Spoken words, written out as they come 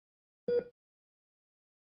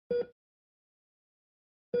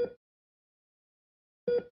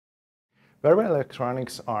Wearable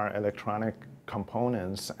electronics are electronic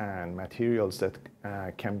components and materials that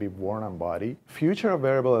can be worn on body. Future of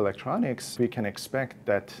wearable electronics, we can expect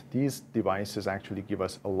that these devices actually give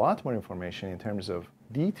us a lot more information in terms of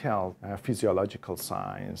detailed physiological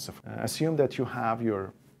signs. Assume that you have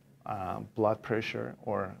your blood pressure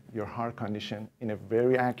or your heart condition in a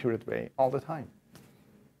very accurate way all the time.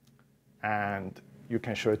 And you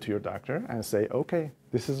can show it to your doctor and say, okay,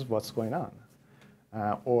 this is what's going on.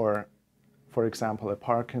 Or for example, a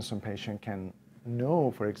Parkinson patient can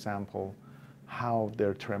know, for example, how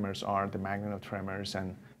their tremors are, the magnitude of tremors,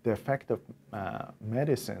 and the effect of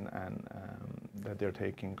medicine and that they're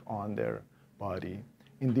taking on their body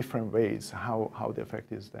in different ways, how the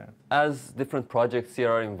effect is there. As different projects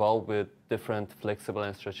here are involved with different flexible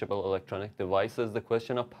and stretchable electronic devices, the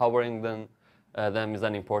question of powering them is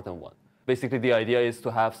an important one. Basically, the idea is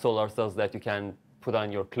to have solar cells that you can put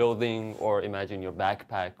on your clothing or imagine your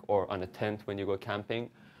backpack or on a tent when you go camping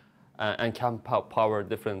and can power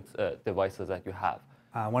different devices that you have.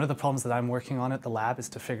 One of the problems that I'm working on at the lab is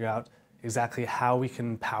to figure out exactly how we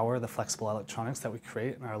can power the flexible electronics that we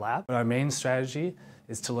create in our lab. But our main strategy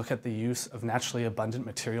is to look at the use of naturally abundant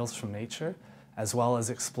materials from nature, as well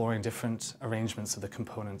as exploring different arrangements of the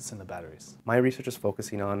components in the batteries. My research is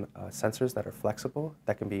focusing on sensors that are flexible,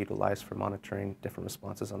 that can be utilized for monitoring different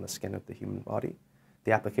responses on the skin of the human body.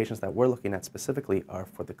 The applications that we're looking at specifically are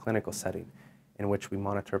for the clinical setting, in which we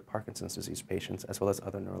monitor Parkinson's disease patients as well as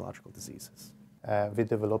other neurological diseases. We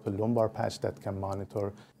developed a lumbar patch that can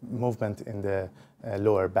monitor movement in the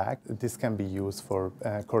lower back. This can be used for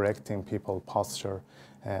correcting people's posture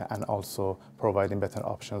and also providing better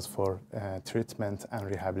options for treatment and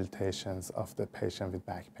rehabilitations of the patient with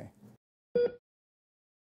back pain.